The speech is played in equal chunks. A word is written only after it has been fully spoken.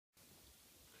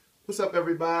What's up,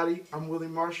 everybody? I'm Willie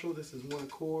Marshall. This is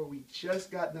 1Accord. We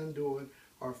just got done doing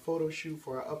our photo shoot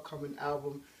for our upcoming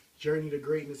album, Journey to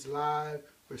Greatness Live.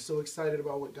 We're so excited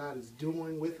about what God is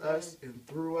doing with us and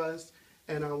through us.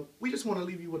 And we just want to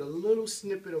leave you with a little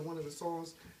snippet of one of the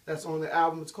songs that's on the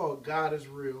album. It's called God is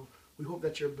Real. We hope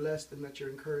that you're blessed and that you're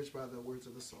encouraged by the words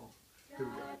of the song. Here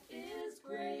we go. God is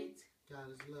great. God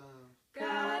is love.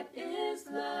 God is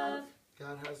love.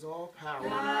 God has all power.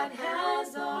 God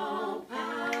has all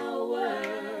power.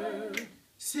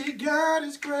 See, God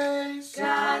is grace.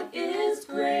 God is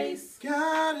grace.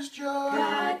 God is joy.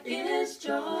 God is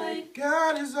joy.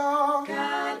 God is all.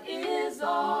 God is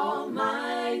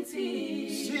almighty.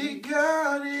 See,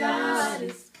 God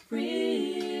is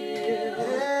real.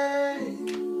 Hey,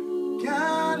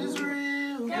 God is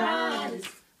real. God is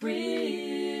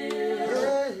real.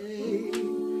 Hey,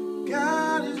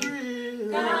 God is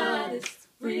real. God is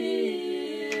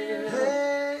real.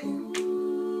 Hey,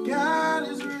 God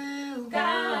is real.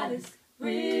 God is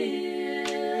real.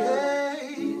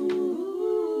 Hey,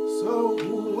 so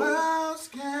who else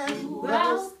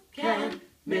can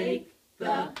make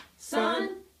the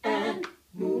sun and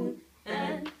moon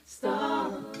and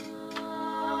stars?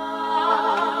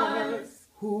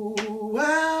 Who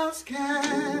else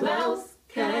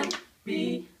can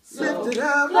Be so lift it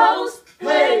up? close?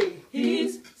 Hey,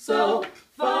 He's so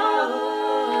far.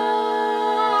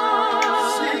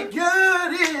 see,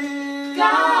 God is.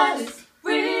 God is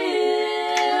real.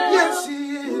 Yes,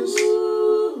 He is.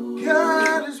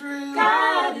 God is real.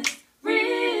 God is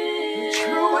real.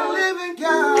 True and living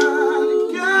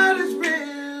God. God is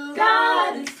real.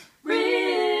 God is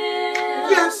real.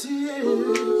 Yes, He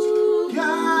is.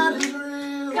 God is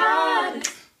real. God is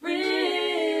real.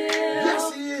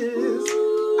 Yes, He is.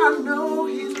 I know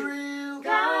He's real.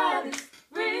 God is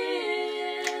real.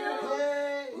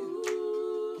 Hey,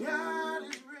 God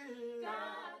is real.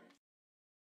 God.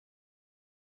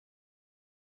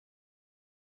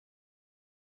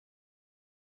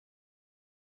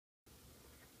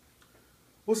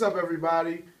 What's up,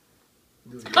 everybody?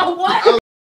 Oh, what?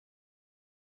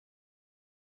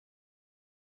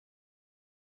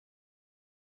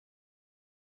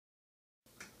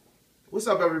 What's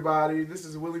up, everybody? This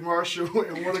is Willie Marshall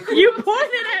and 1Accord. You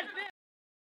pointed at me.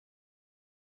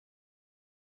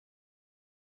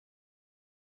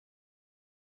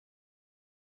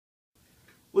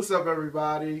 What's up,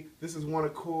 everybody? This is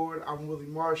 1Accord. I'm Willie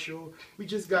Marshall. We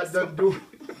just got done doing.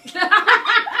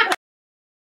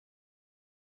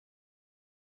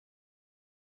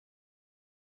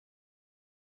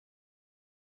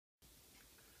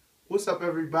 What's up,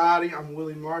 everybody? I'm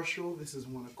Willie Marshall. This is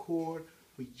 1Accord.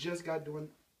 We just got doing.